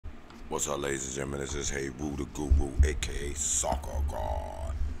What's up, ladies and gentlemen? This is Hey Woo the Guru, aka Soccer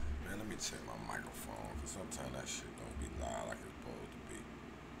God. Man, let me check my microphone, because sometimes that shit don't be loud like it's supposed to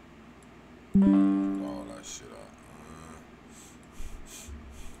be. Put all that shit up.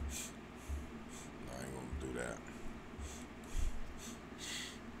 No, I ain't gonna do that.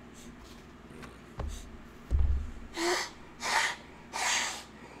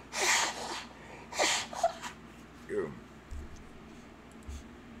 Ew.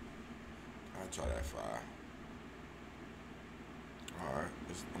 I'll try that 5. Alright,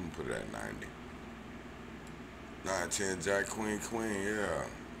 I'm gonna put it at 90. 9, 10, Jack, Queen, yeah.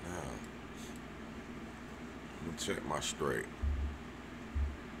 Let me check my straight.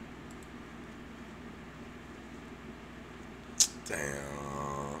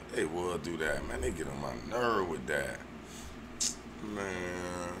 Damn, they will do that, man. They get on my nerve with that.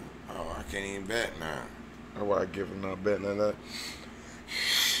 Man, oh, I can't even bet now. That's why I give them not betting on that.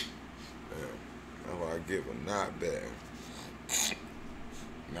 That's why I give them not betting.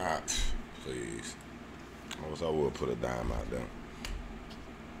 Not, please. I wish I would put a dime out there.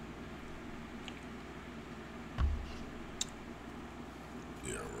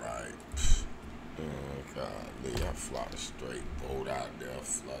 Yeah, right. Golly, I fly the straight boat out there.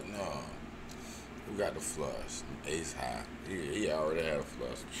 No. Who got the flush? Ace high. He already had a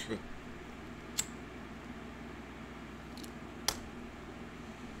flush.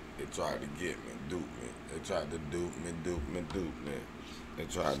 They tried to get me, dupe me. They tried to dupe me. They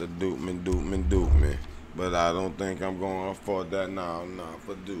tried to dupe me. But I don't think I'm going for that now. Nah,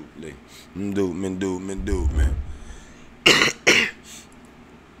 for dupe me. Dupe me.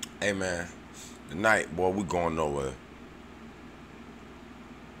 Hey, man. Tonight, boy, we going nowhere.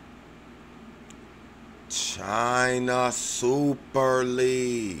 China Super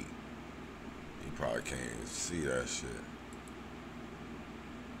League. You probably can't even see that shit.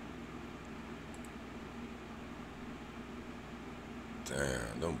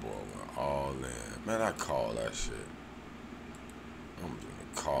 Damn, them boys went all in. Man, I call that shit. I'm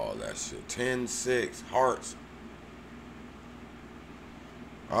gonna call that shit. 10-6. Hearts.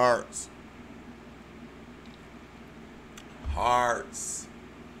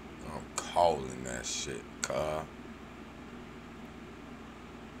 I'm calling that shit, cuz.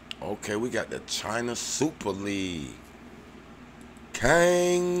 Okay, we got the China Super League.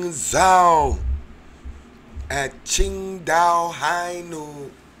 Kang Zhao at Qingdao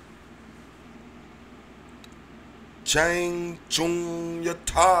Hainu. Chang Chung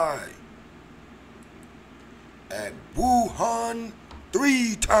Yatai at Wuhan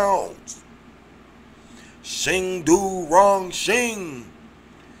 3 Towns. Chengdu Rongxing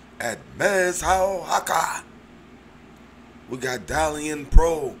at Mezhao Hakka. We got Dalian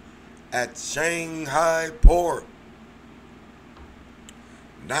Pro at Shanghai Port.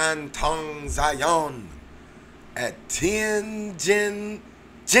 Nantong Zion at Tianjin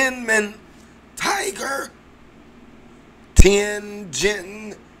Jinmen Tiger.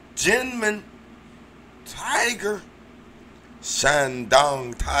 Tianjin Jinmen Tiger.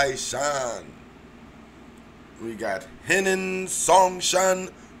 Shandong Taishan. We got Henan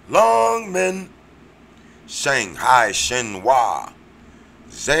Songshan Longmen. Shanghai Shenhua.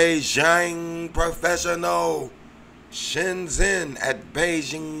 Zhejiang Professional. Shenzhen at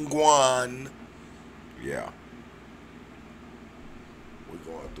Beijing Guan. Yeah. We're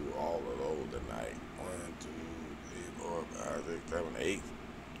going through all of those tonight. 1, 2, 3, 4, 5, 6, 7, 8.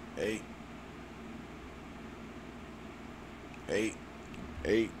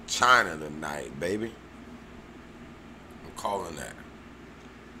 8 China tonight, baby. I'm calling that.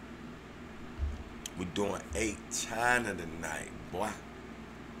 We're doing 8 China tonight, boy.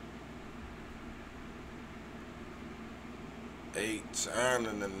 8 China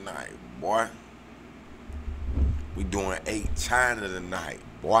tonight, boy. We doing 8 China tonight,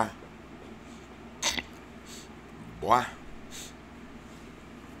 boy. Boy.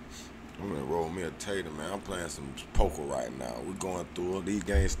 I'm gonna roll me a tater, man. I'm playing some poker right now. We're going through it. These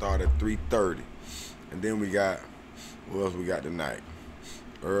games start at 3:30. And then we got, what else we got tonight?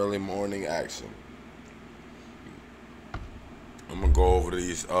 Early morning action. I'm gonna go over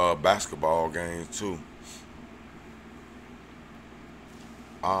these basketball games too.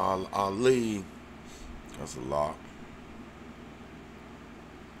 Ali, that's a lot.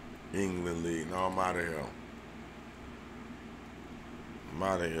 England League. No, I'm out of here. I'm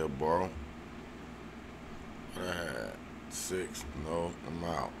out of here, bro. I had 6. No, I'm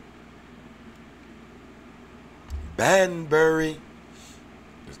out. Banbury.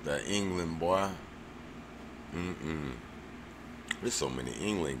 It's that England, boy. There's so many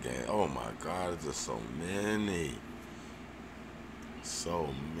England games. Oh, my God. There's just so many. So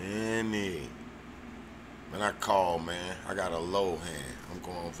many. Man, I call, man. I got a low hand. I'm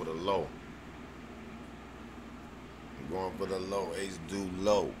going for the low. I'm going for the low. Ace do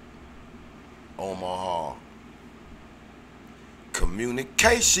low. Omaha.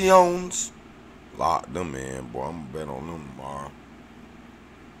 Communications. Lock them in, boy. I'm gonna bet on them tomorrow.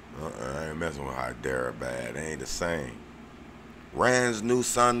 I ain't messing with Hyderabad. They ain't the same. Rans New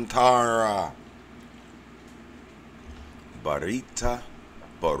Santara. Barita.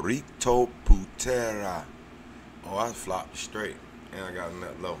 Burrito Putera. Oh, I flopped straight. And I got a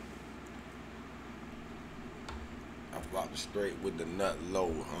nut low. I flopped straight with the nut low,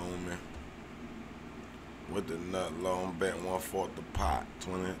 homie. With the nut low, I'm betting 1/4 the pot.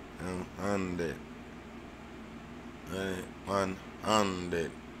 20, 100.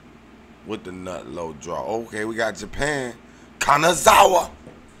 100. With the nut low draw. Okay, we got Japan. Kanazawa.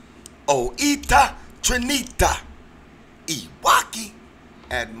 Oita Trinita. Iwaki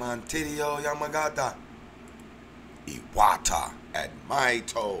at Montedio Yamagata. Iwata at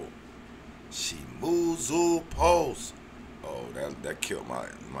Maito. Shimuzu Post. Oh, that killed my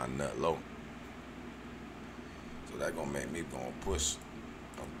nut low. So that gonna make me gonna push.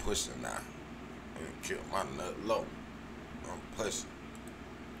 I'm pushing now. And kill my nut low. I'm pushing.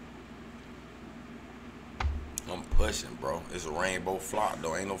 I'm pushing, bro. It's a rainbow flop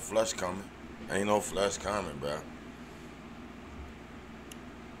though. Ain't no flush coming. Ain't no flush coming, bro.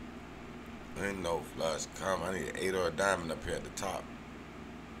 Ain't no flush coming. I need an 8 or a diamond up here at the top.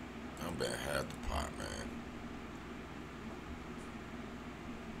 I'm betting half the pot, man.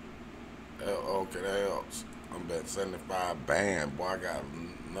 Okay, that helps. I'm betting 75. Bam, boy. I got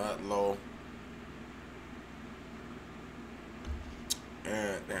nut low.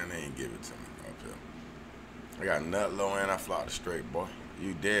 And damn, they ain't give it to me up here. I got nut low and I flopped straight, boy.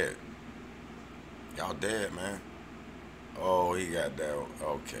 You dead. Y'all dead, man. Oh, he got that one.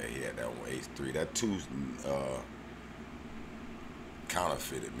 Okay, he had that one, ace 3. That 2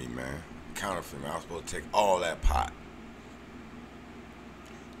 counterfeited me, man. Counterfeit me. I was supposed to take all that pot.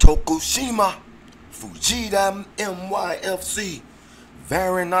 Tokushima, Fujita MYFC,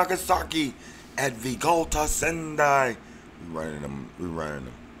 Vari Nagasaki at Vigota Sendai. We running them. We running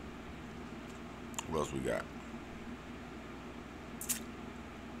them. What else we got?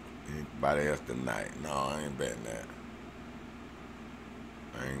 Anybody else tonight? No, I ain't betting that.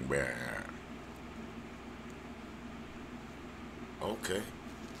 I ain't betting that. Okay.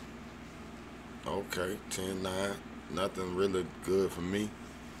 Okay, 10-9. Nothing really good for me.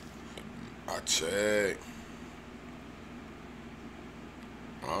 I check.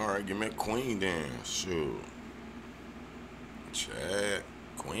 Alright, give me a queen then. Sure. Check.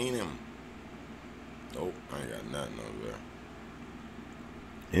 Queen him. Nope, I ain't got nothing over there.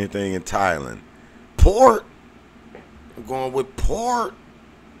 Anything in Thailand? Port? I'm going with Port.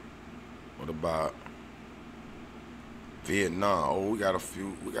 What about Vietnam? Oh, we got a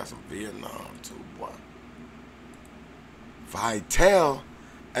few. We got some Vietnam too, boy. Vitel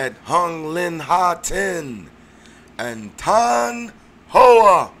at Hung Lin Ha Tin. And Tan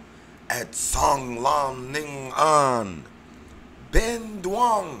Hoa at Song Lam Ning An. Ben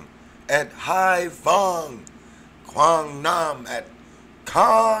Duong at Hai Vong. Quang Nam at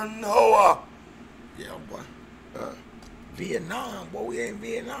Kan Hoa. Yeah, boy. Vietnam, boy, we ain't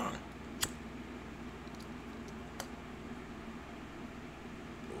Vietnam.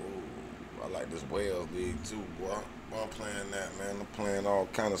 Ooh, I like this Wales League too, boy. I'm playing that, man. I'm playing all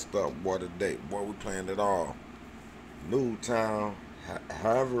kind of stuff, boy, today. Boy, we playing it all. Newtown,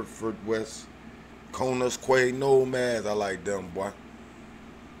 Haverfordwest, Connahs Q, Nomads. I like them, boy.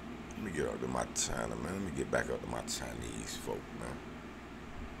 Let me get up to my China, man. Let me get back up to my Chinese folk, man.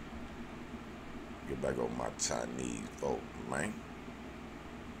 Get back up to my Chinese folk, man.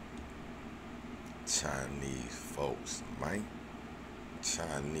 Chinese folks, man.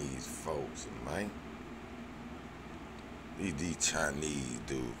 Chinese folks, man. These Chinese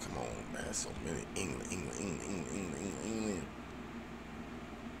dudes, come on, man. So many England.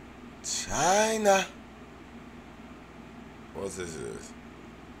 China. What's this is?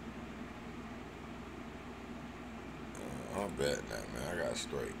 I'm betting that, man. I got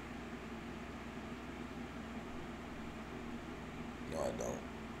straight. No, I don't.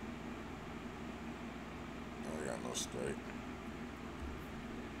 I got no straight.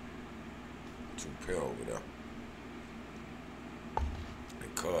 2 pair over there.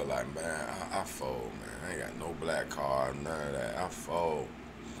 And cuz like, man, I fold, man. I ain't got no black card, none of that. I fold.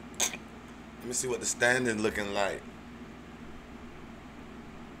 Let me see what the standing looking like.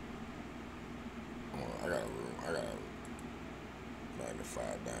 I gotta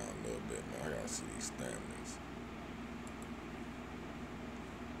magnify down a little bit, man. I gotta see these standings.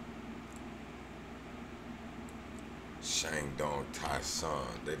 Shandong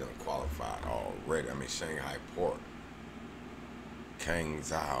Taisun, they done qualified already. I mean, Shanghai Port, Kang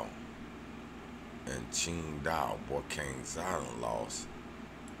Zhao, and Qingdao. Boy, Kang Zhao done lost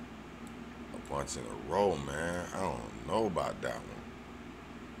a bunch in a row, man. I don't know about that one.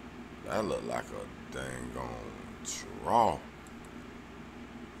 That look like a dang on draw.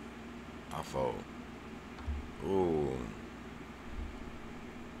 I thought, ooh,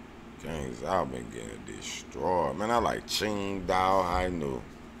 Kang Zhao been getting destroyed. Man, I like Qingdao, I knew.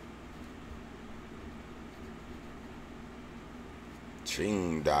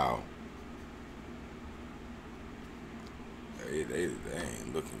 Qingdao. They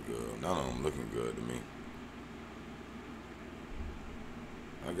ain't looking good. None of them looking good to me.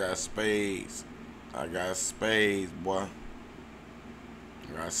 I got spades. I got spades, boy.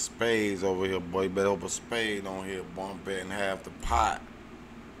 I got spades over here, boy. You better hope a spade on here, boy. I'm betting half the pot.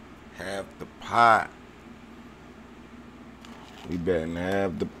 Half the pot. We betting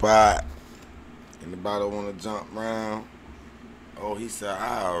half the pot. Anybody want to jump around? Oh, he said,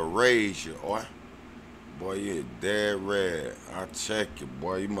 I'll raise you, boy. Boy, you dead red. I'll check you,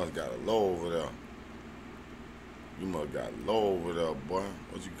 boy. You must got a low over there. You must got low over there, boy.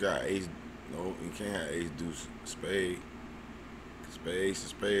 What you got? Ace? No, you can't have ace, deuce, spade. Spade,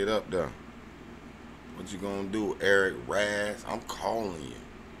 spade up there. What you gonna do, Eric Raz? I'm calling you.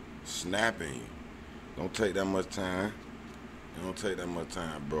 Snapping you. Don't take that much time. It don't take that much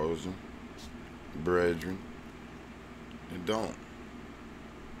time, brethren. It don't.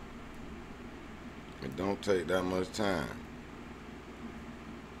 It don't take that much time.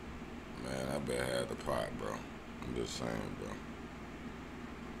 Man, I better have the pot, bro. I'm just saying, bro.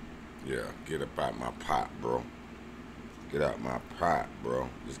 Yeah, get up out my pot, bro. Get out my pot, bro.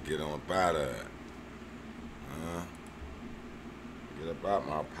 Just get on up out of it. Get up out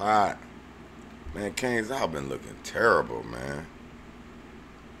my pot. Man, Canes, I've been looking terrible, man.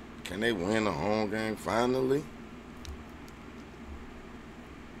 Can they win a home game finally?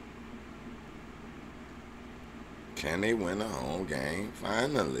 Can they win a home game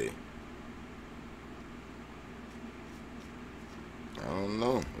finally? I don't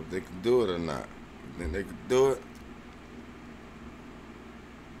know if they can do it or not. You think they could do it?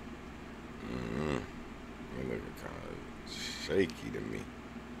 They looking kind of shaky to me.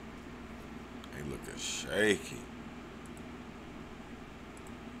 They looking shaky.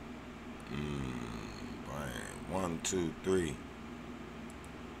 Bang. 1, 2, 3.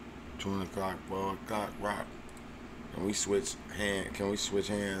 20 o'clock, 4 o'clock, rock. Can we switch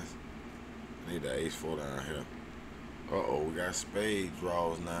hands? I need the ace-4 down here. Uh-oh, we got spade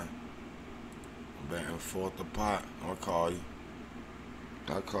draws now. I'm betting fourth the pot. I'll call you.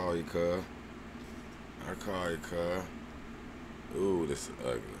 I'll call you, cuz. I'll call you, cuz. Ooh, this is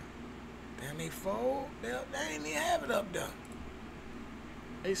ugly. Damn, they fold? They ain't even have it up there.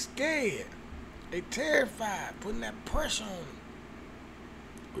 They scared. They terrified, putting that pressure on them.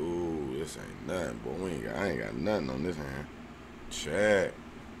 Ooh, this ain't nothing, boy. I ain't got nothing on this hand. Check.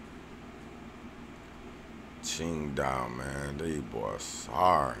 Qingdao, man. These boys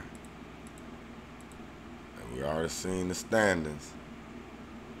sorry. And we already seen the standings.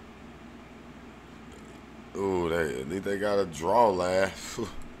 Ooh, at least they got a draw last. I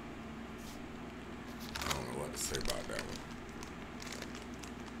don't know what to say about that one.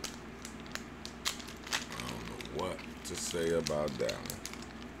 I don't know what to say about that one.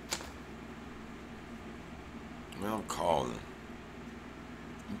 Man, I'm calling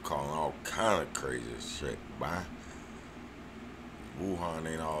all kind of crazy shit, boy. Wuhan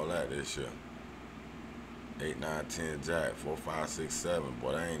ain't all that this year. 8, 9, 10 jack, 4, 5, 6, 7.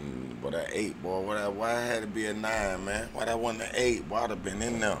 Boy, that 8, boy. Why it had to be a 9, man? Why that wasn't an 8? Boy, I'd have been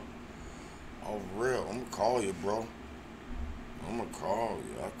in there. Oh, for real. I'm gonna call you, bro. I'm gonna call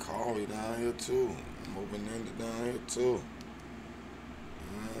you. I call you down here too. I'm open-ended down here too.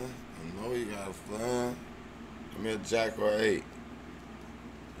 I know you got fun. Give me a jack or 8.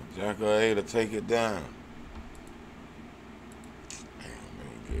 A jack or 8 to take it down. Damn, they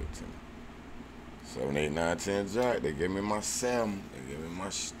didn't give it to me. 7, 8, 9, 10 jack. They gave me my 7. They gave me my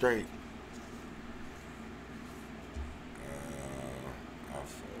straight. I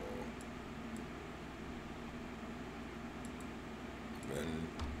fall.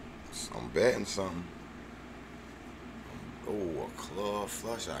 I'm betting something. Oh, a club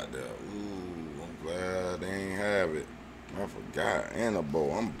flush out there. Ooh, I'm glad they ain't have it. I forgot. And a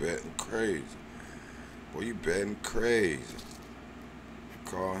bow. I'm betting crazy. Boy, you betting crazy. You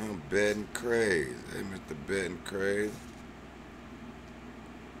call him betting crazy. Hey, Mr. Betting Crazy.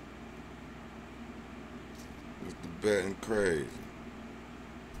 Mr. Betting Crazy.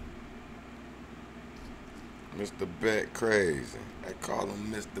 Mr. Bet crazy. I call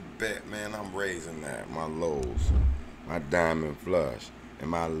him Mr. Bet, man. I'm raising that. My lows. My diamond flush and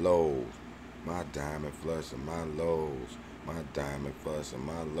my lows. My diamond flush and my lows. My diamond flush and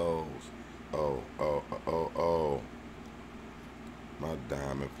my lows. Oh, oh, oh, oh, oh. My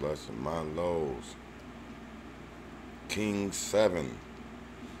diamond flush and my lows. King 7.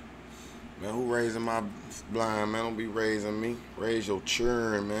 Man, who raising my blind, man? Don't be raising me. Raise your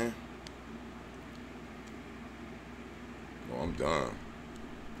churn, man. Oh, I'm done.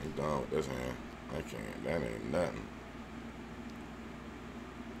 I'm done with this hand. I can't. That ain't nothing.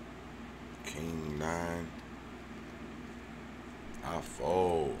 King 9. I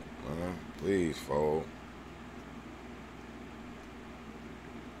fold, man. Please fold.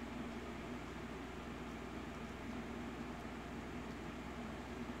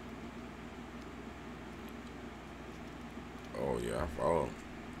 Oh yeah, I fold.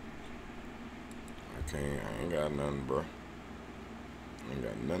 I ain't got nothing, bro. I ain't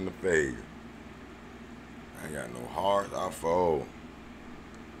got nothing to fade. I ain't got no hearts, I fold.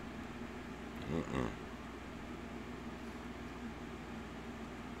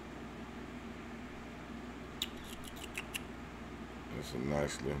 It's a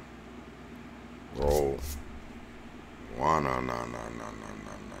nicely roll.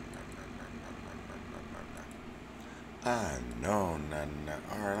 I know,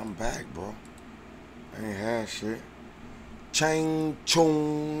 Alright, I'm back, bro. I ain't had shit. Chang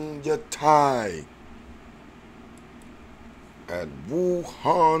Chung Yatai at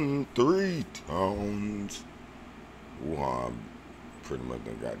Wuhan 3 towns. Wuhan pretty much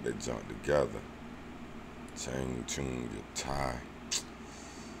done got their junk together. Chang Chung Yatai.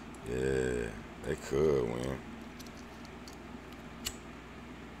 Yeah, they could win.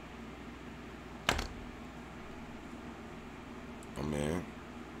 I'm in.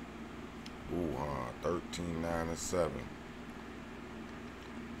 Wuhan 13-9-7.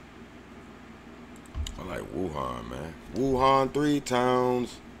 I like Wuhan, man. Wuhan 3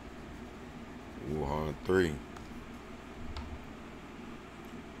 towns. Wuhan 3.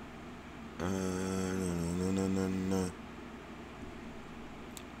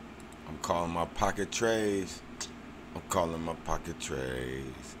 I'm calling my pocket trays. I'm calling my pocket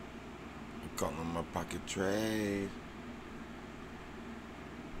trays. I'm calling my pocket trays.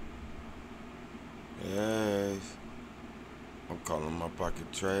 Yes. I'm calling my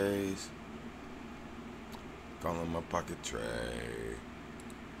pocket trays. Calling my pocket tray.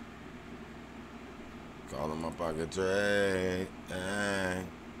 Calling my pocket tray. Hey.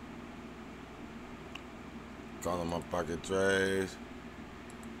 Calling my pocket trays.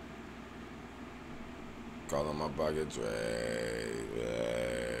 Calling my pocket tray.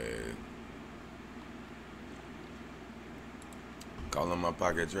 Hey. Calling my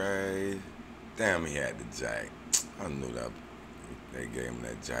pocket tray. Damn, he had the jack. I knew that. They gave him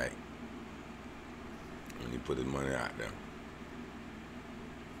that jack. When he put his money out there.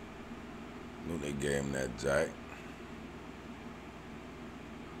 Knew they gave him that jack.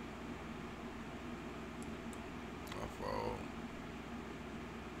 I fold.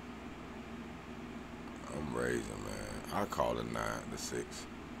 I'm raising, man. I call it 9-6.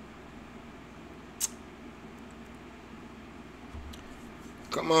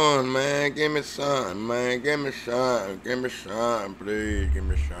 Come on, man. Give me something, man. Give me something. Give me something, please. Give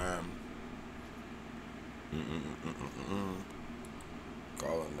me something.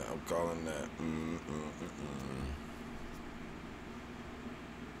 Calling that. I'm calling that.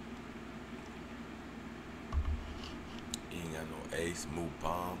 You ain't got no ace, move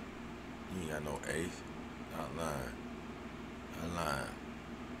palm. You ain't got no ace. Not lying. Not lying.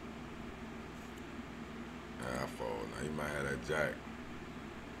 I fold. Now you might have that jack.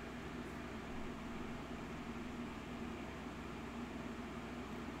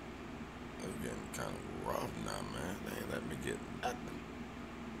 It's getting kind of rough now, man. They ain't let me get nothing.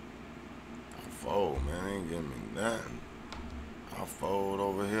 I fold, man. They ain't giving me nothing. I fold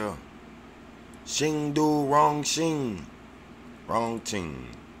over here. Xing do wrong xing. Wrong team.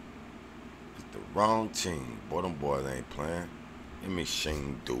 It's the wrong team. Boy, them boys ain't playing. Give me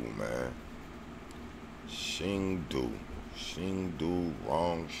Xing do, man. Xing do. Xing do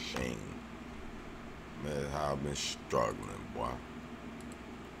wrong xing. Man, how I've been struggling, boy.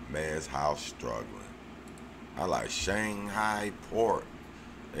 Man's house struggling. I like Shanghai Port.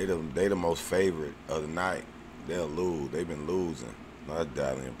 They the most favorite of the night. They'll lose. They've been losing. No, that's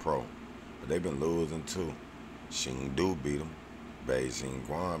Dalian Pro. But they've been losing too. Chengdu beat them. Beijing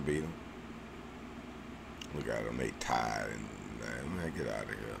Guan beat them. Look at them. They tired. Man, get out of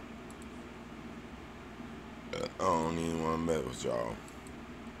here. I don't even want to mess with y'all.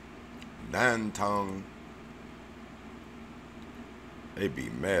 Nantong They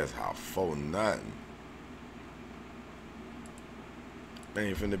beat Mez how 4-0. They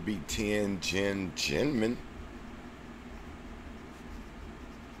ain't finna beat 10 Genman.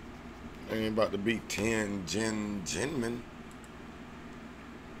 They ain't about to beat 10 Genman.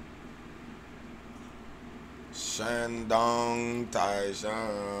 Shandong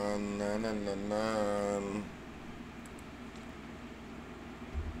Taishan. Na na na na.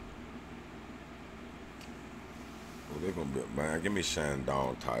 Oh, they gonna be, man. Give me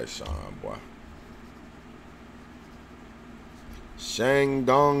Shandong Taishan, boy.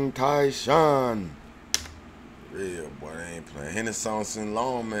 Shandong Taishan. Real, boy. They ain't playing. Henderson Sin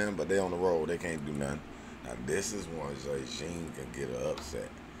Long, man, but they on the road. They can't do nothing. Now, this is one Zhejiang can get her upset.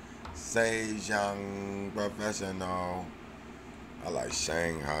 Zhejiang Professional. I like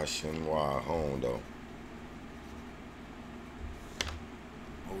Shanghai Shenhua home, though.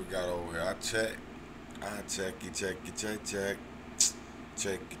 What we got over here? I check. I check. Check. Check.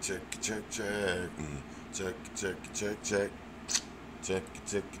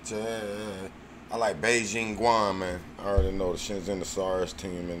 I like Beijing Guan, man. I already know the Shenzhen Stars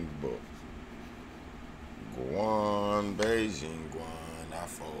team in the book. Guan, Beijing Guan, I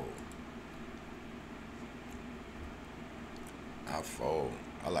fold.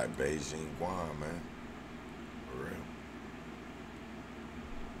 I like Beijing Guan, man. For real.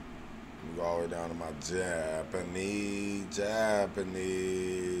 We go all the way down to my Japanese.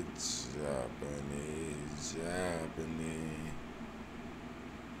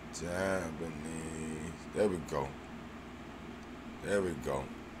 There we go.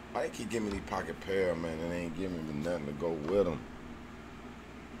 Why they keep giving me these pocket pair, man, and they ain't giving me nothing to go with them.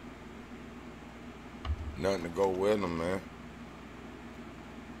 Nothing to go with them, man.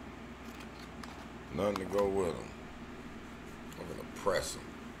 Nothing to go with them. I'm gonna press them.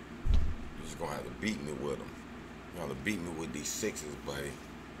 You're just gonna have to beat me with them. You're gonna beat me with these sixes, buddy.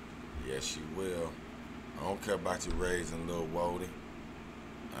 Yes, you will. I don't care about you raising little Wody.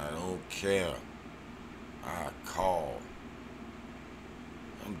 I don't care. I call.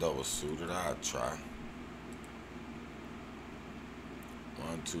 I'm double suited. I try.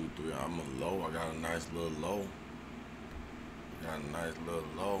 1, 2, 3. I'm a low. I got a nice little low.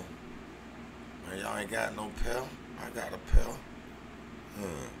 Man, y'all ain't got no pill. I got a pill.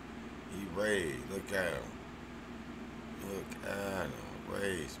 He raised. Look at him.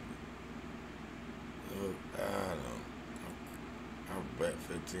 Raised me. Look at him. I bet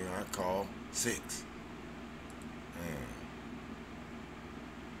 15. I call 6.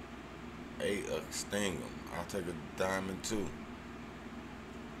 8 sting him. I'll take a diamond too.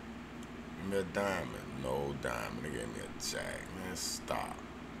 Give me a diamond. No diamond. They gave me a jack. Man, stop.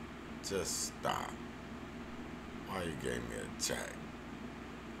 Just stop. Why you gave me a jack?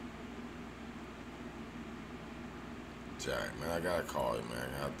 Jack, man, I gotta call you, man.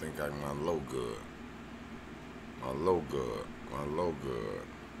 I think my low good.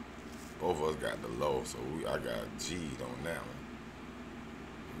 Both of us got the low, so I got G'd on that one.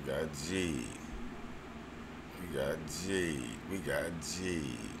 We got G. Let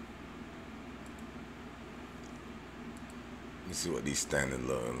me see what these standing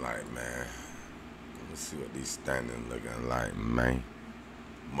looking like, man.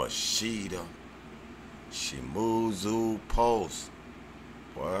 Machida. Shimuzu Post.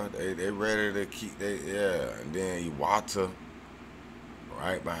 Well, they ready to keep and then Iwata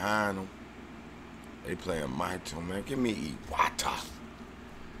right behind them. They playing Maito, man. Give me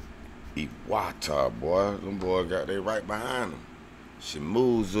Iwata, boy. Them boys they right behind them.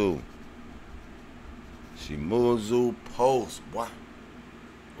 Shimuzu Post, boy.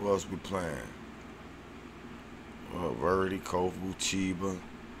 Who else we playing? Verdi, Kovu, Chiba,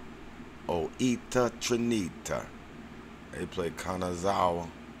 Oita, Trinita. They play Kanazawa.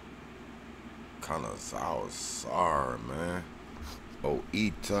 Sorry, man.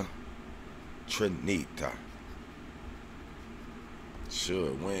 Oita, Trinita.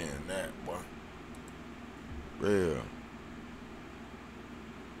 Should win that, boy. Real.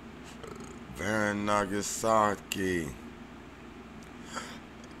 Van Nagasaki.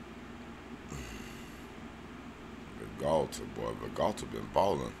 Vigalta, boy. Vigalta been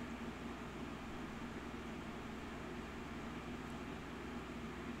balling.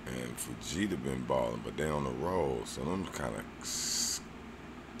 And Fujita been balling, but they on the roll, so them kind of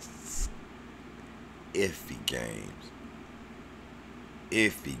iffy games,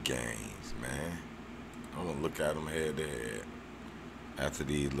 man. I'm gonna look at them head to head after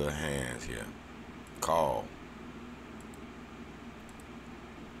these little hands here. Call.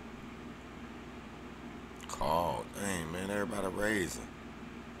 Dang, man, everybody raising.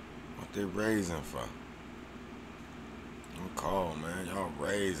 What they raising for? I'm cold, man. Y'all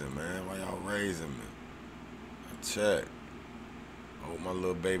raising, man. Why y'all raising me? I check. I hope my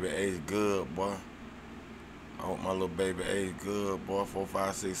little baby A's good, boy. I hope my little baby A's good, boy. 4,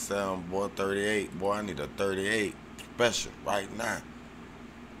 5, 6, 7, boy. 38, boy. I need a 38 special right now.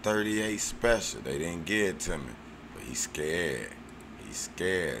 38 special. They didn't give it to me. But he's scared. He's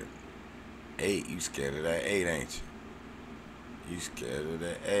scared. 8. You scared of that 8, ain't you? You scared of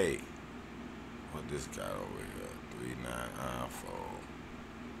that 8. What this guy over here? 3994.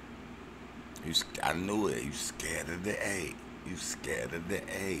 I knew it. You scared of the 8. You scared of the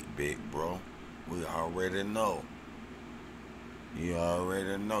 8, big bro. We already know. You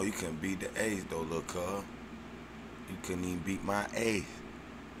already know. You couldn't beat the ace though, little cuz. You couldn't even beat my ace,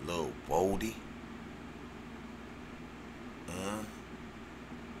 little Wody.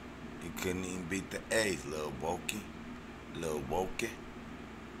 You couldn't even beat the ace, little Wokey. Little Wokey.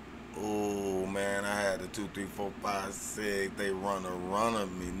 Oh man, I had the 2, 3, 4, 5, 6. They run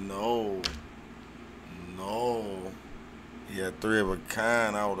of me. No. He had 3 of a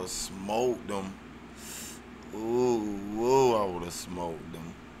kind. I would have smoked them. Ooh, I would have smoked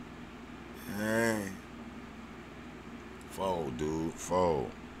them. Hey. Fold, dude.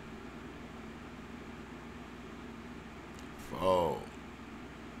 Fold. Oh,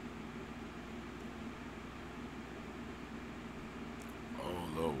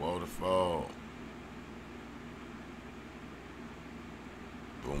 little waterfall.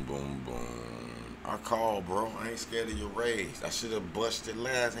 Boom, boom, boom. I called, bro. I ain't scared of your raise. I should have busted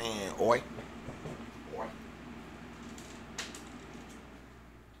last hand, oi.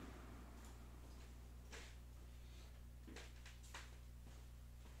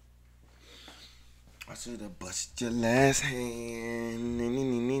 I should have busted your last hand.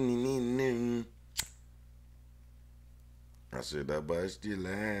 I should have busted your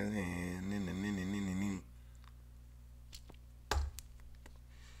last hand.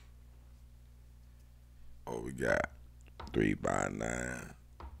 Oh, we got 3 by 9.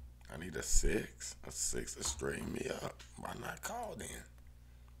 I need a 6. A 6 to straighten me up. Why not call then?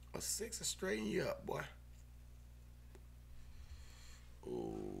 A 6 to straighten you up, boy.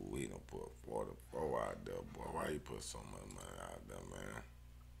 Ooh, he done put 44 out there, boy. Why you put so much money out there, man?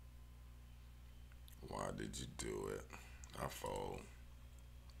 Why did you do it? I fold.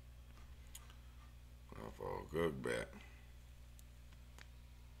 Good bet.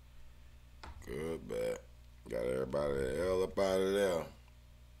 Good bet. Got everybody the hell up out of there.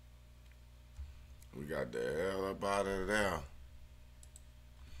 We got the hell up out of there.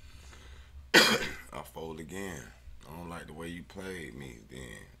 I fold again. I don't like the way you played me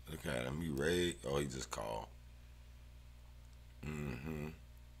then. Look at him. He raid. Oh, he just called.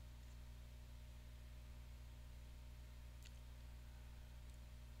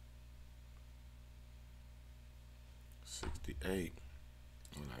 68.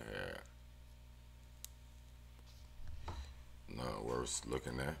 What I had? No worse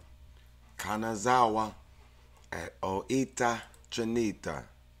looking at. Kanazawa at Oita Trinita.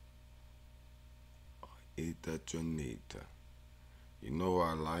 Oita Trinita. You know what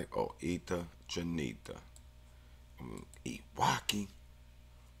I like? Oita Trinita. Iwaki.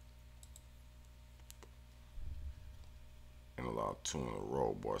 And a lot of 2 in a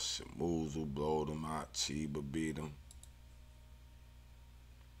row, boy. Shimuzu blowed them out. Chiba beat them.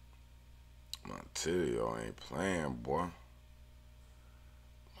 Montedio ain't playing, boy.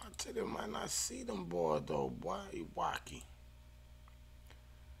 Montedio might not see them boys, though, boy. Iwaki.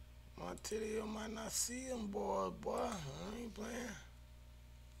 Montedio might not see them boys, boy. I ain't playing.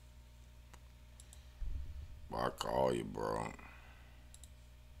 Boy, I call you, bro.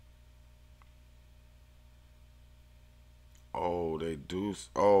 Oh, they do.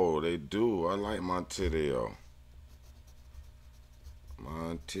 Oh, they do. I like Montedio.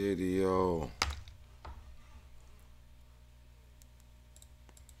 Montedio.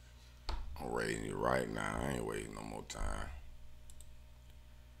 I'm rating you right now. I ain't waiting no more time.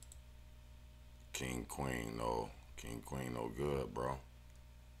 King, Queen, no. King, Queen, no good, bro.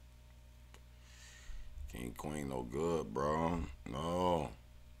 King, Queen, no good, bro. No.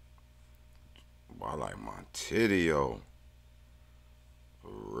 Boy, I like Montedio. For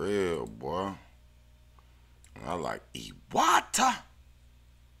real, boy. And I like Iwata.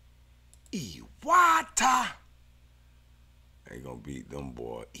 Iwata. They gonna beat them,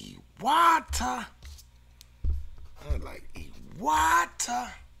 boy. Iwata. I like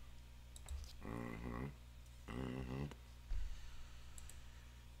Iwata.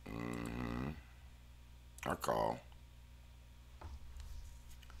 I call.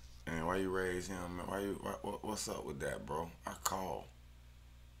 And why you raise him? What's up with that, bro? I call,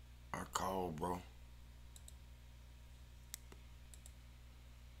 bro.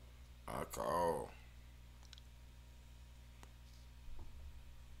 call.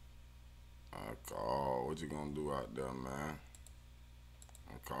 I call. What you gonna do out there, man?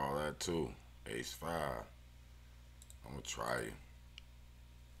 I call that too. Ace 5. I'm gonna try you.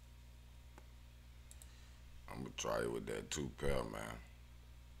 I'm gonna try you with that 2-pair, man.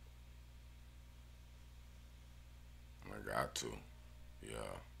 I got to.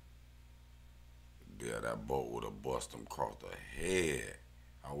 Yeah. Yeah, that boat would have bust him across the head.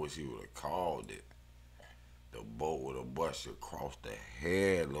 I wish he would have called it. The boat would have bust you across the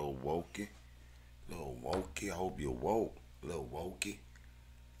head, little wokey. Little wokey, I hope you woke. Little wokey.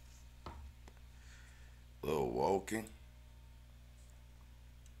 Little wokey.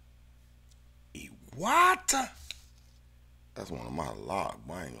 Iwata. That's one of my lock,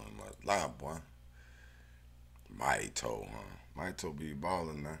 boy. I ain't gonna lie, boy. Maito, huh? Maito be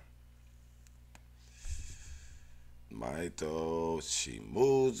balling now. Maito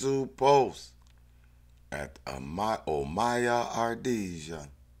Shimuzu Post at Omaya Ardija.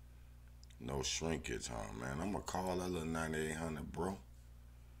 No shrinkage, huh, man? I'm gonna call that little 9800, bro.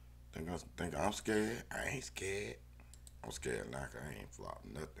 Think I'm scared? I ain't scared. I'm scared now, 'cause I ain't flop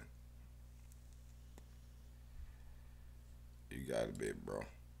nothing. You got it, big bro.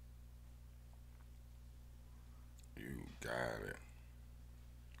 You got it.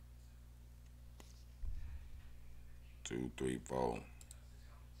 2, 3, 4.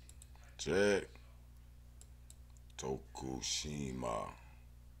 Check. Tokushima.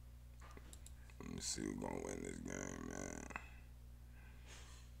 Let me see who's gonna win this game, man.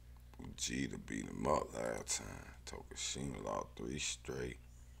 Fujita beat him up last time. Tokushima lost 3 straight.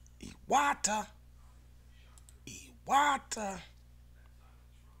 Iwata.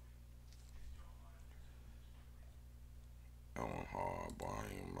 That one hard, boy.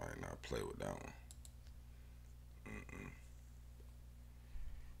 You might not play with that one.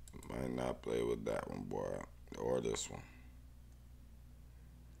 Might not play with that one, boy. Or this one.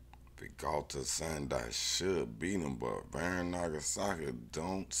 The Galta Sandai should beat them, but Baron Nagasaki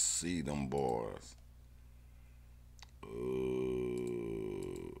don't see them boys.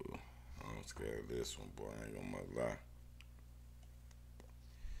 Ooh. I'm scared of this one, boy. I ain't gonna lie.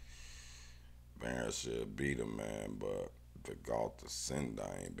 Baron should beat him, man, but the Galta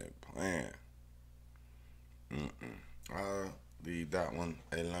Sendai ain't been playing. I'll leave that one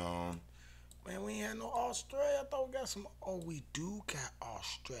alone. Man, we ain't had no Australia. I thought we got some. Oh, we do got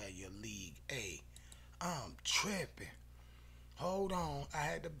Australia League A. I'm tripping. Hold on. I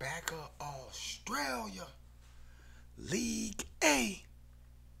had to back up Australia League A.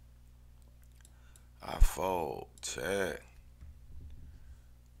 I fold. Check.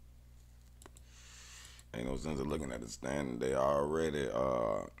 Ain't no sense of looking at the standing. They already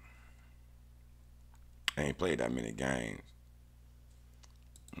ain't played that many games.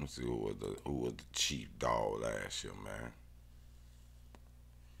 Let's see who was the chief dog last year, man.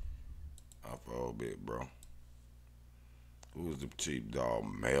 I fold bit, bro. Who was the chief dog?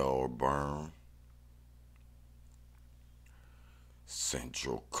 Melbourne.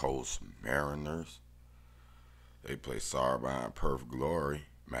 Central Coast Mariners. They play sorry behind Perth Glory.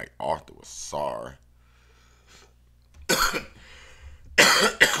 MacArthur was sorry.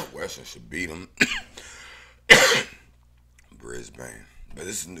 Western should beat them. Brisbane. But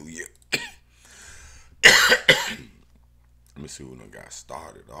this is New Year. Let me see who done got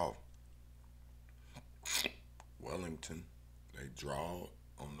started off. Wellington. They draw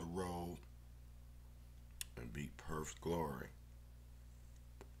on the road and beat Perth Glory.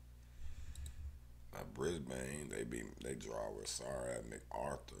 Brisbane, they draw with sorry at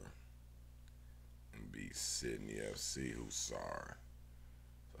MacArthur and beat Sydney FC, who's sorry.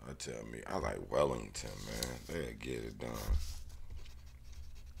 So I like Wellington, man. They'll get it done.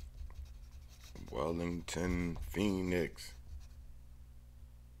 Wellington Phoenix.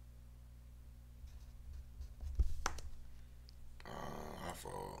 I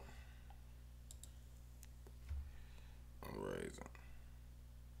fall. I'm raising.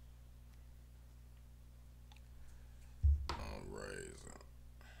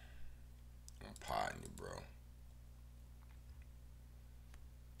 I'm potting you, bro.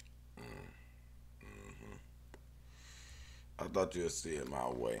 I thought you'd see it my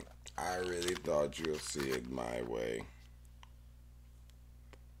way. I really thought you'd see it my way.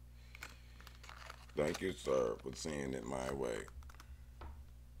 Thank you, sir, for seeing it my way.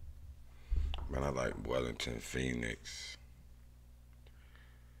 Man, I like Wellington Phoenix.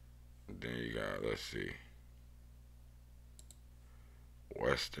 And then you got, let's see,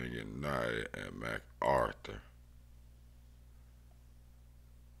 Western United and MacArthur.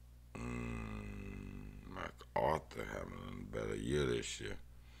 MacArthur having a better year this year.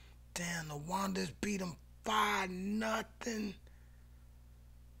 Damn, the Wanderers beat them 5-0.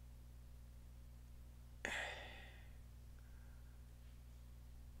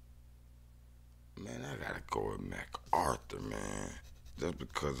 Man, I gotta go with MacArthur, man. Just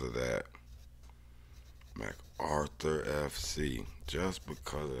because of that. MacArthur FC. Just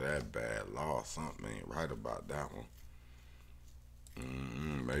because of that bad loss. Something ain't right about that one.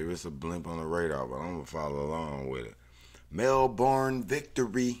 Maybe it's a blimp on the radar, but I'm gonna follow along with it. Melbourne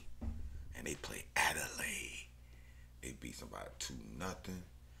victory. And they play Adelaide. They beat somebody 2-0.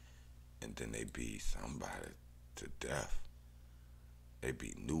 And then they beat somebody to death. They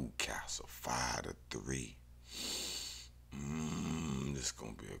beat Newcastle 5-3. This is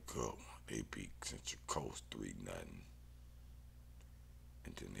gonna be a good one. They beat Central Coast 3-0.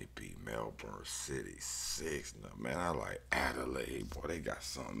 And then they beat Melbourne City 6-0. Man, I like Adelaide. Boy, they got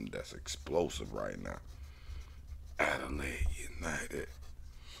something that's explosive right now. Adelaide United.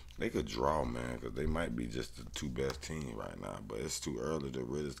 They could draw, man, because they might be just the two best teams right now. But it's too early to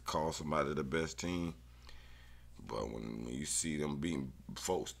really call somebody the best team. But when you see them beating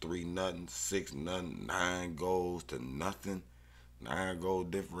folks 3-0, 6-0, 9 goals to nothing, 9-goal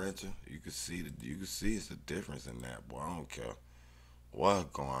differential, you can see it's a difference in that, boy. I don't care what's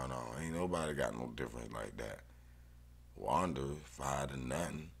going on. Ain't nobody got no difference like that. Wanderers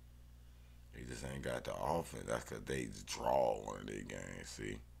 5-0. They just ain't got the offense. That's because they draw one of their games,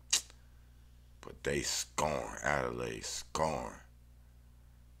 see? But they scoring. Adelaide scoring.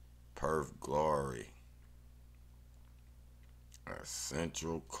 Perth Glory.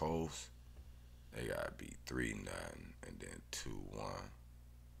 Central Coast, they gotta be 3-0 and then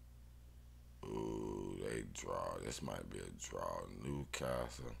 2-1. Ooh, they draw. This might be a draw.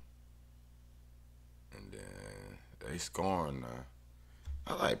 Newcastle, and then they scoring now.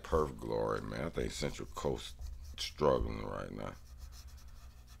 I like Perth Glory, man. I think Central Coast struggling right now.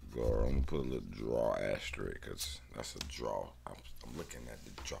 Glory, I'm gonna put a little draw asterisk because that's a draw. I'm looking at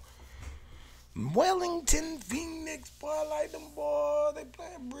the draw. Wellington Phoenix, boy, I like them, boy. They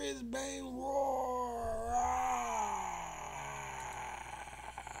play Brisbane Roar.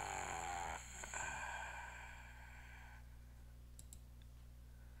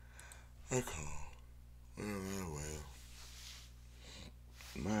 I call.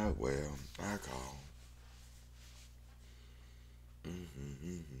 Might well. I call.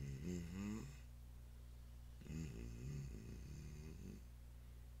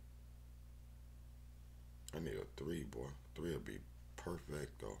 I need a 3, boy. 3 will be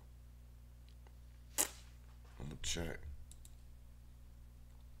perfect, though. I'm gonna check.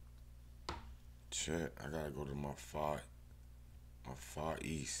 I gotta go to my far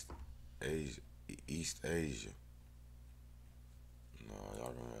east Asia, East Asia. No,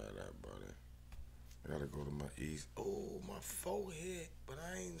 y'all gonna have that, buddy. I gotta go to my east. Oh, my forehead, but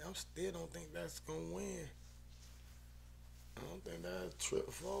I still don't think that's gonna win. I don't think that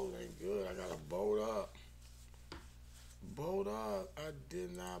trip forward ain't good. I gotta bolt up. I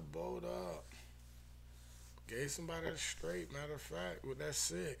did not bolt up. Gave somebody a straight, matter of fact, with that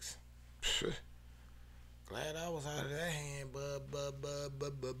 6. Glad I was out of that hand, bub.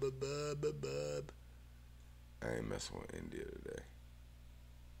 I ain't messing with India today.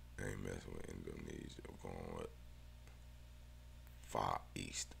 I ain't messing with Indonesia. I'm going with Far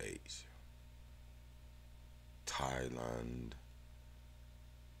East Asia. Thailand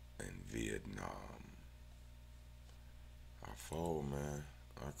and Vietnam. I fold, man.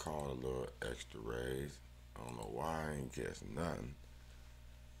 I called a little extra raise. I don't know why I ain't catching nothing.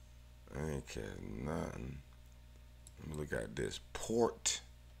 Let me look at this. Port.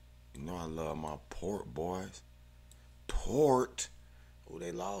 You know I love my Port boys. Port. Who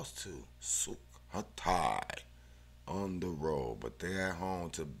they lost to? Sukhothai. On the road. But they at home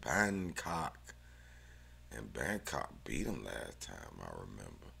to Bangkok. And Bangkok beat them last time, I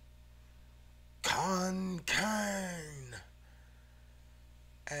remember. Konkan.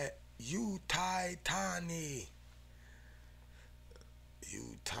 At Utaitani.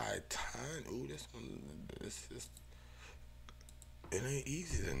 Ooh, this is. It ain't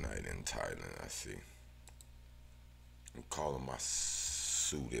easy tonight in Thailand, I see. I'm calling my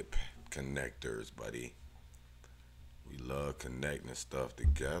suited connectors, buddy. We love connecting stuff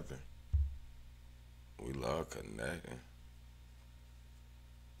together. We love connecting.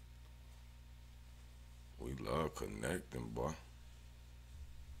 We love connecting, boy.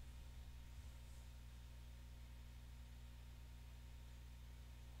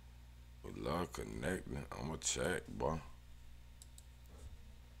 We love connecting. I'ma check, boy.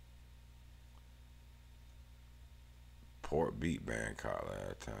 Port beat Bangkok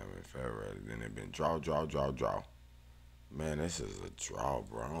last time in February. Then it been draw. Man, this is a draw,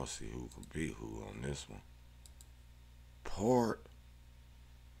 bro. I don't see who can beat who on this one. Port.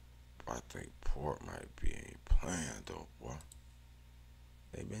 I think Port might be ain't playing though, boy.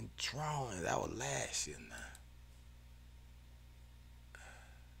 They been drawing. That was last year now.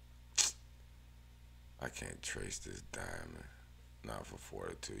 I can't trace this diamond. Not for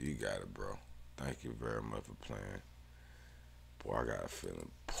 42. You got it, bro. Thank you very much for playing. Boy, I got a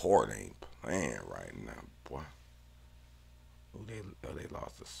feeling Port ain't playing right now, boy. Who they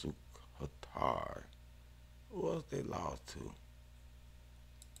lost to Sukhatar. Who else they lost to?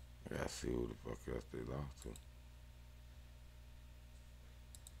 I gotta see who the fuck else they lost to.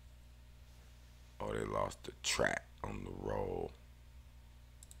 Oh, they lost the track on the roll.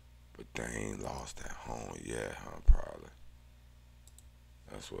 But they ain't lost at home yet, huh, probably.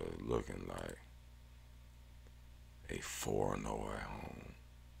 That's what it's looking like. They 4-0 at home.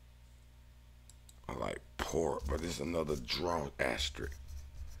 I like Port, but it's another draw asterisk.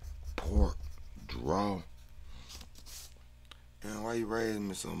 Port, draw. Man, why you raising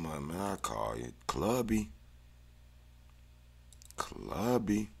me so much, man? I call you Clubby.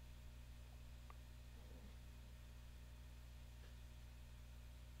 Clubby.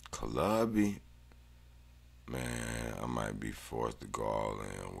 Clubby. Man, I might be forced to go all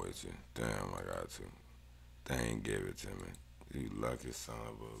in with you. Damn, I got to. They ain't give it to me. You lucky son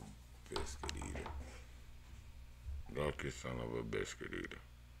of a biscuit eater. Lucky son of a biscuit eater.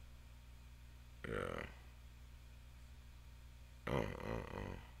 Yeah.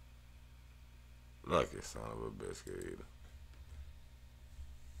 Lucky son of a biscuit eater.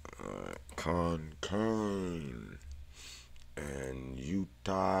 Con. And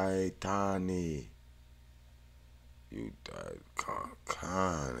Tani.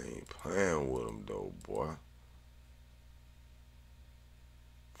 Con ain't playing with him though, boy.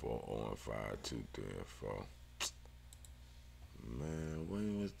 4-0-5, 2-3-4. Man,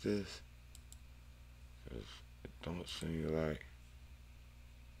 when was this? 'Cause it don't seem like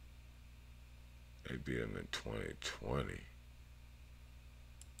they be in the 2020.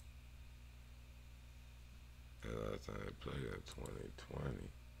 The last time they played in 2020.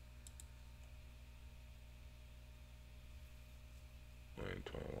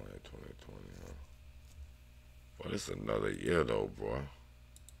 2021 and 2020, huh? Well, it's another year though, bro.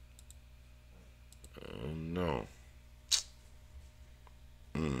 I don't know.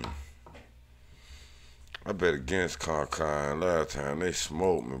 I bet against Conkola last time. They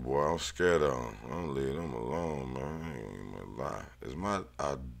smoked me, boy. I'm scared of them. I'm gonna leave them alone, man. I ain't even gonna lie. Is my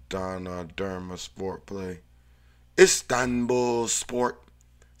Adana Derma sport play? Istanbul Sport,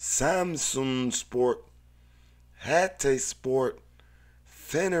 Samsung Sport, Hatay Sport,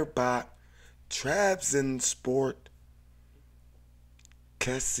 Fenerbahce, Trabzon Sport,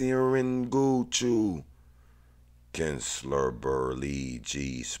 Kasirin Gucu, Gensler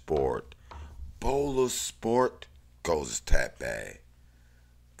G Sport, Bowler Sport, goes tap bag,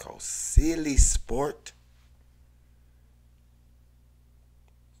 Kosili Sport.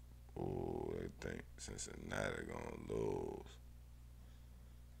 Ooh, they think Cincinnati gonna lose.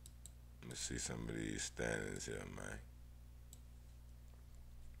 Let me see some of these standings here, man.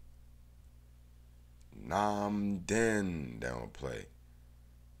 Namden, they don't play.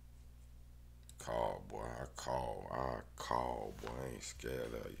 Call, boy. I call, boy. I ain't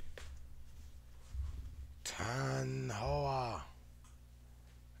scared of you. Tan Hoa.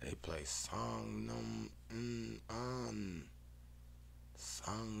 They play Song Num An.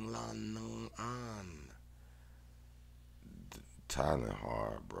 Sang Lan Nung An. Thailand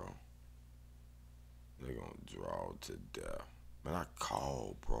hard, bro. They're gonna draw to death. Man, I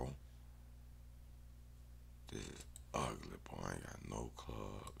call, bro. This is ugly, boy. I ain't got no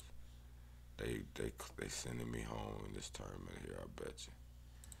clubs. They sending me home in this tournament here, I bet you.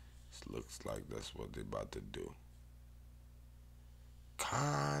 This looks like that's what they about to do.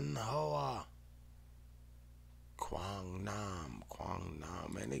 Kan Hoa. Quang Nam.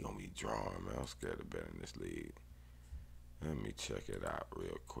 Man, they gonna be drawing, man. I'm scared to bet in this league. Let me check it out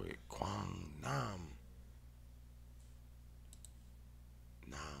real quick. Quang Nam.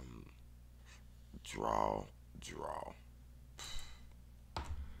 Draw.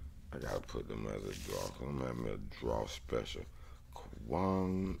 I gotta put them as a draw. I'm gonna have me a draw special.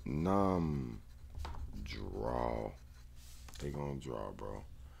 Quang Nam. Draw. They gonna draw, bro.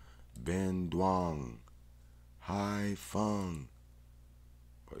 Ben Duong. Hai Feng.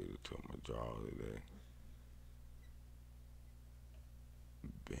 Boy, you took my draw today.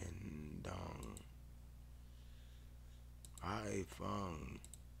 Ben Dong. Hai Feng.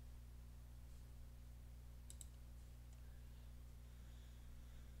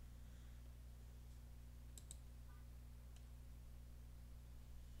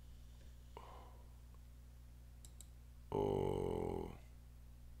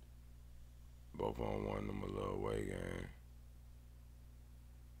 on one of them a little away game.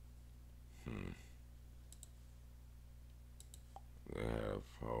 They have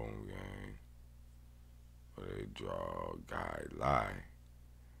home game where they draw guy lie.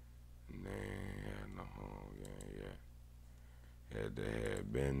 And they ain't had no home game yet. They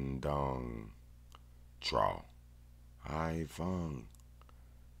had Ben Dong draw. Hai Fung.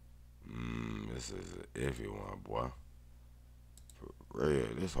 This is an iffy one, boy. For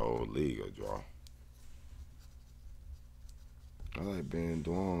real, this whole league a draw. I like Ben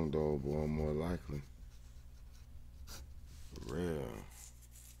Duong though, boy, more likely. For real.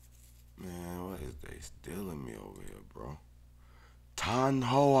 Man, what is they stealing me over here, bro? Tan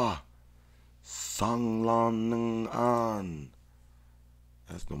Hoa. Sung Lon Nung An.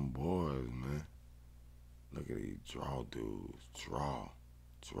 That's them boys, man. Look at these draw dudes. Draw.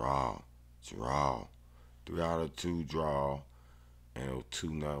 3 out of 2 draw. And it was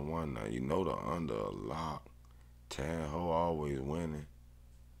 2-1. Now, you know the under a lot. Tan Ho always winning.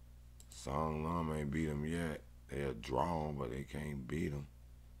 Song Lam ain't beat him yet. They'll draw him, but they can't beat him.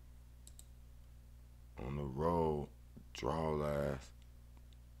 On the road, draw last.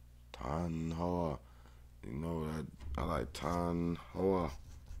 Tan Hoa. You know that I like Tan Hoa.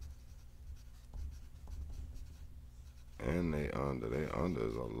 And they under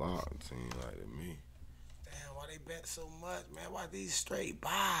is a lot, it seems like to me. Damn, why they bet so much, man? Why these straight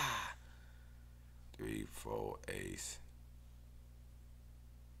buy? 3, 4, ace.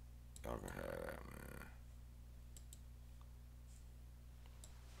 Y'all can have that, man.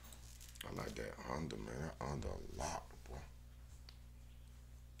 I like that under, man. That under a lot, boy.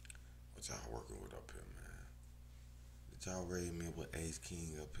 What y'all working with up here, man? Did y'all raise me with ace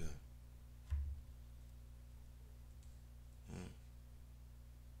king up here?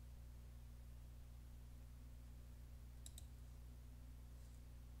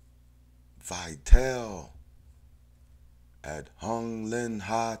 Vital at Hong Lin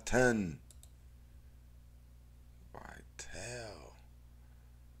Ha 10. Vital.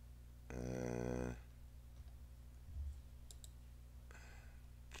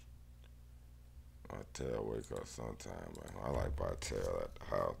 Vital wake up sometime, man. I like Vital at the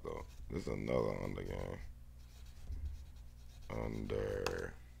house though. This is another under game.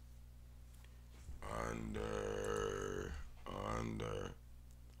 Under.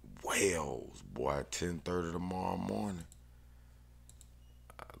 Wales, boy, at 10:30 tomorrow morning.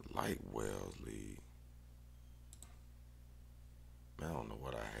 I like Wales League. Man, I don't know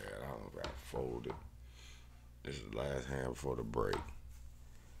what I had. I don't know if I folded. This is the last hand before the break.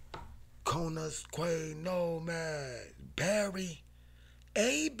 Connahs Q Nomad. Barry.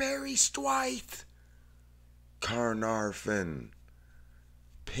 Aberystwyth. Caernarfon.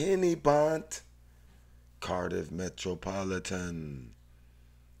 Penybont. Cardiff Metropolitan.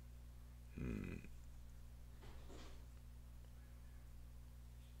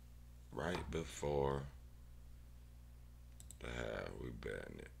 Right before the half, we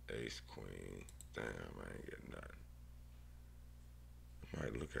betting it. Ace, queen. Damn, I ain't getting nothing. I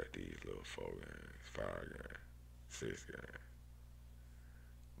might look at these little 4 games, 5 games, 6 games.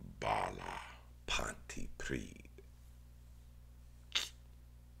 Bala, Pontypridd.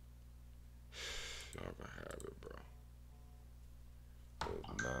 Y'all gonna have it, bro.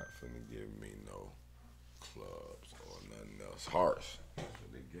 It's not finna give me no clubs or nothing else. Hearts. That's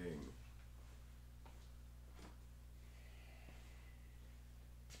what they gave me.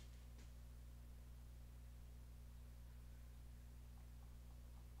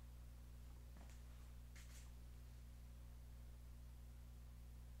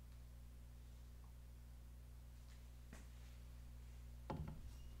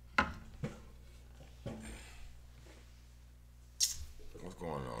 What's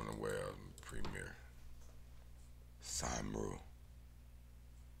going on in Wales Premier? Cymru.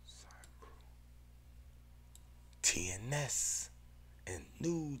 TNS in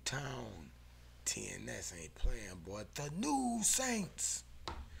Newtown. TNS ain't playing, boy. The new Saints.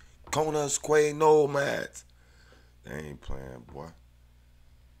 Connahs Q Nomads. They ain't playing, boy.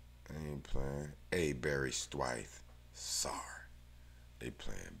 They ain't playing. Aberystwyth. Sorry. They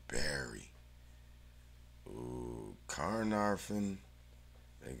playing Barry. Ooh, Caernarfon.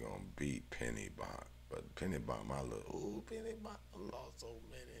 They gonna beat Penybont. But Penybont, my little, ooh, Penybont lost so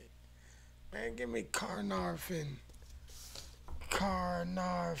many. Man, give me Caernarfon.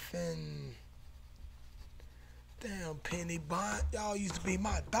 Caernarfon. Damn, Penybont. Y'all used to be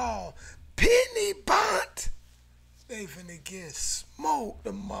my dog. Penybont. They finna get smoked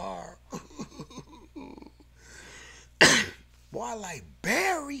tomorrow. Boy, I like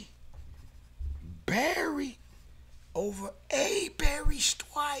Barry. Barry over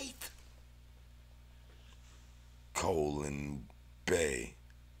Aberystwyth. Colwyn Bay.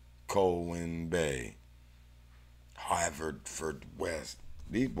 Colwyn Bay. Haverfordwest.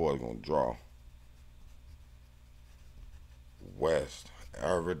 These boys gonna draw. West.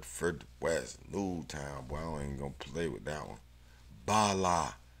 Haverfordwest. Newtown. Boy, I ain't gonna play with that one.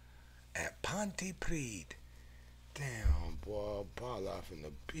 Bala at Pontypridd. Damn, boy, Bala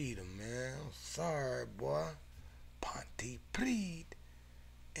finna beat him, man. I'm sorry, boy. Pontypridd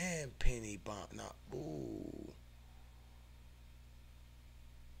and Penybont. Nah, ooh.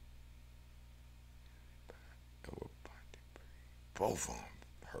 Both of them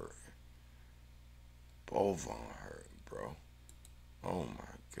hurting. Both of them hurting, bro. Oh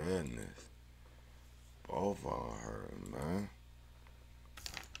my goodness. Both of them hurting, man.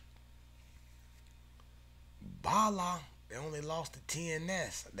 Bala, they only lost to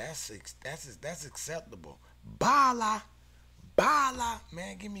TNS. That's acceptable. Bala,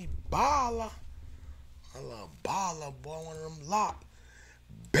 man, give me Bala. I love Bala, boy. One of them locked.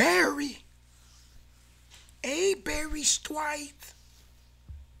 Barry. Aberystwyth.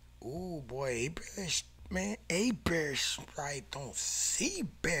 Ooh, boy, Aberystwyth don't see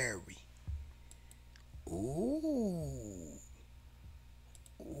Barry. Ooh,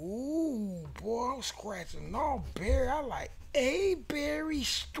 boy, I'm scratching all Barry. I like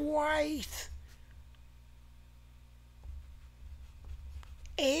Aberystwyth.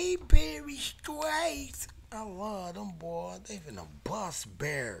 Aberystwyth. I love them, boy. They finna bust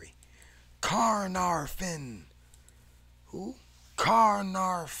Barry. Caernarfon. Who?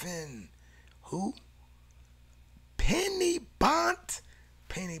 Caernarfon. Who? Penybont.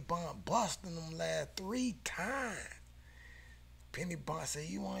 Penybont busting them last 3 times. Penybont said,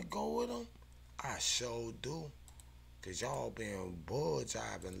 you want to go with them? I sure do. Because y'all been bull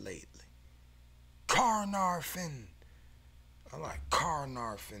jiving lately. Caernarfon. I like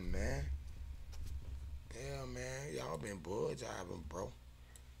Caernarfon, man. Yeah, man. Y'all been bull jiving, bro.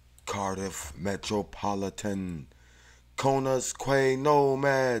 Cardiff Metropolitan. Connahs Q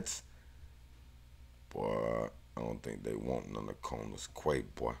Nomads. Boy, I don't think they want none of Connahs Q,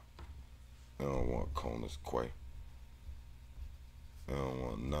 boy. They don't want Connahs Q. They don't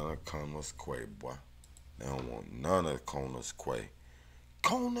want none of Connahs Q, boy. They don't want none of Connahs Q.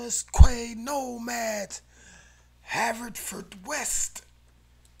 Connahs Q Nomads. Haverfordwest.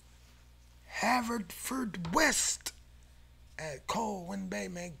 Haverfordwest. At Colwyn Bay,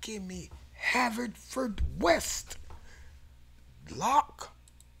 man, give me Haverfordwest. Lock.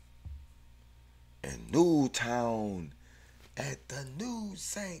 And Newtown at the New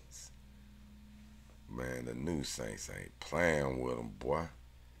Saints. Man, the New Saints ain't playing with them, boy.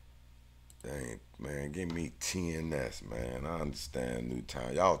 They ain't, man, give me TNS, man. I understand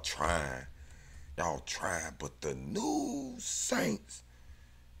Newtown. Y'all trying, but the New Saints,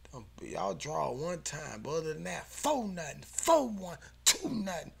 y'all draw 1 time, but other than that, 4-0, 4-1,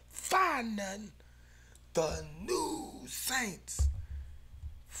 2-0, 5-0. The New Saints.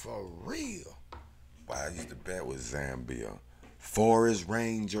 For real. Well, I used to bet with ZAMBIA. Forest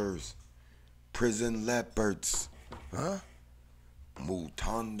Rangers. Prison Leopards.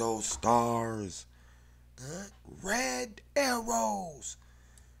 Mutondo Stars. Red Arrows.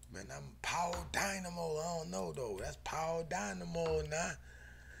 Man, I'm Power Dynamo. I don't know, though. That's Power Dynamo now.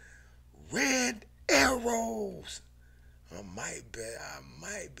 Red Arrows. I might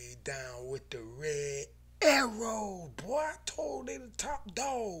be down with the Red Arrows. Boy, I told they the top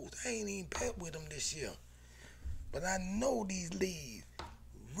dogs. I ain't even bet with them this year. But I know these leads.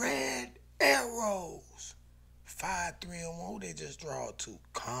 Red Arrows. 5-3-1. Who they just draw to?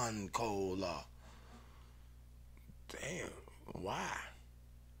 Konkola. Damn. Why?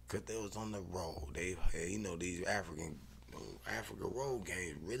 Because they was on the road. They, you know, these Africa road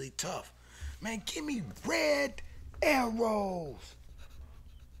games really tough. Man, give me Red Arrows.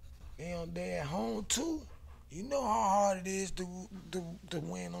 They at home too. You know how hard it is to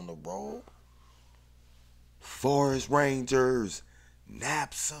win on the road. Forest Rangers,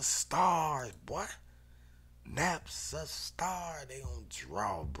 NAPSA Stars, boy. NAPSA Stars, they gonna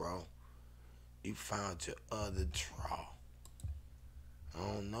draw, bro. You found your other draw. I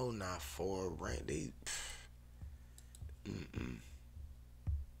don't know now. Forest Rangers,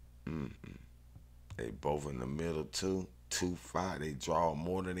 they both in the middle too. 2-5. They draw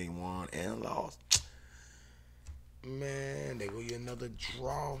more than they won and lost. Man, they go get another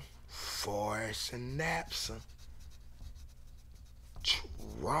draw. Forest and NAPSA.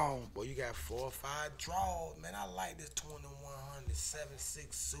 Draw. Boy, you got 4 or 5 draws. Man, I like this 2100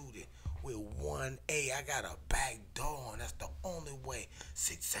 7-6 suited with 1A. I got a back door, and that's the only way.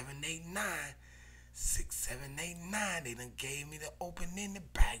 6789. 6789. They done gave me the open in the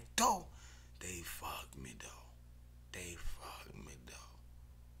back door. They fucked me, though. they fuck me, though.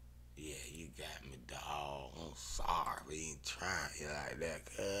 Yeah, you got me, dog. I'm sorry for ain't trying you like that,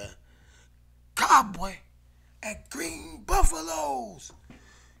 cuz. Kabwe at Green Buffaloes.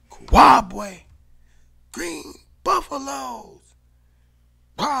 Kabwe, Green Buffaloes.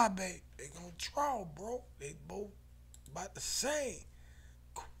 Kabwe, they gonna draw, bro. They both about the same.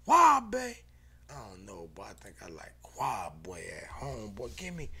 Kabwe. I don't know, but I think I like Kabwe at home. Boy,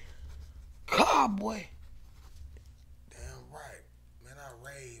 give me Kabwe. Damn right. Man, I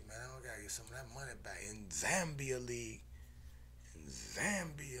rave, man. I gotta get some of that money back. In Zambia League. In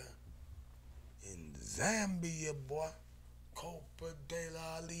Zambia, boy. Copa de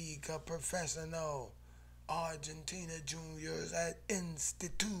la Liga Profesio. Argentina Juniors at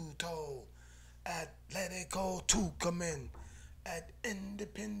Instituto. Atletico Tucumán. At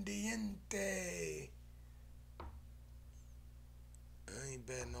Independiente. I ain't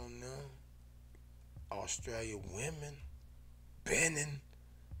betting on them. Australia women. Benin.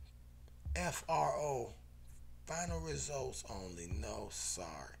 FRO. Final results only. No,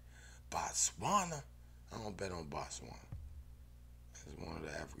 sorry. Botswana. I don't bet on Botswana. It's one of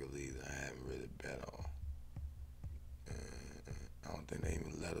the African leagues I haven't really bet on. I don't think they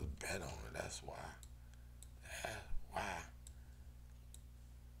even let us bet on it. That's why.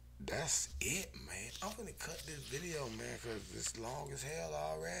 That's it, man. I'm gonna cut this video, man, because it's long as hell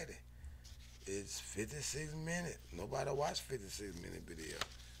already. It's 56 minutes. Nobody watched 56-minute video.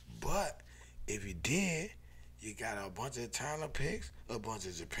 But if you did, you got a bunch of China picks, a bunch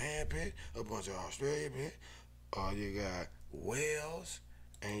of Japan picks, a bunch of Australia picks, or you got Wales,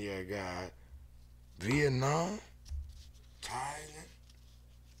 and you got Vietnam, Thailand.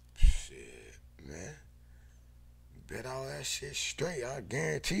 Shit, man. Bet all that shit straight. I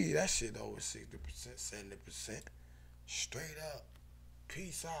guarantee you that shit over 60%, 70%. Straight up.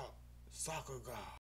 Peace out. Soccer God.